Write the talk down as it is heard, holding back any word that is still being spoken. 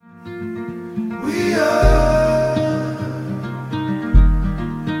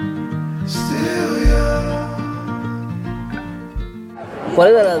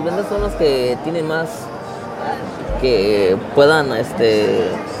¿Cuáles de las ventas son las que tienen más que puedan,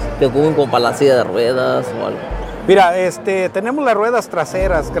 que ocupen como para la silla de ruedas o algo? Mira, tenemos las ruedas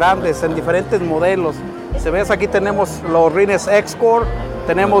traseras grandes en diferentes modelos. Si ves, aquí tenemos los rines X-Core,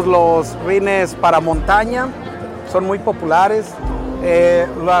 tenemos los rines para montaña, son muy populares.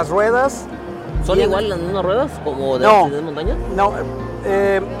 Las ruedas... ¿Son igual las mismas ruedas como de montaña? No,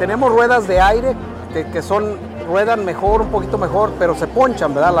 tenemos ruedas de aire que ruedan mejor, un poquito mejor, pero se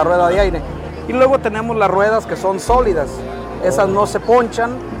ponchan, ¿verdad? La rueda de aire. Y luego tenemos las ruedas que son sólidas. Esas no se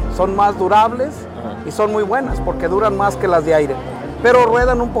ponchan, son más durables y son muy buenas porque duran más que las de aire, pero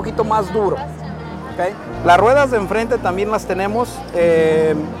ruedan un poquito más duro. ¿Okay? Las ruedas de enfrente también las tenemos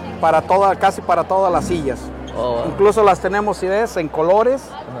casi para todas las sillas. Incluso las tenemos, si ves, en colores.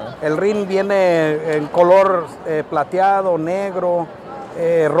 El rin viene en color plateado, negro,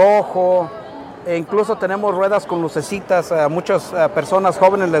 rojo. E incluso tenemos ruedas con lucecitas. A muchas personas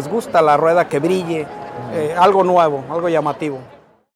jóvenes les gusta la rueda que brille. Algo nuevo, algo llamativo.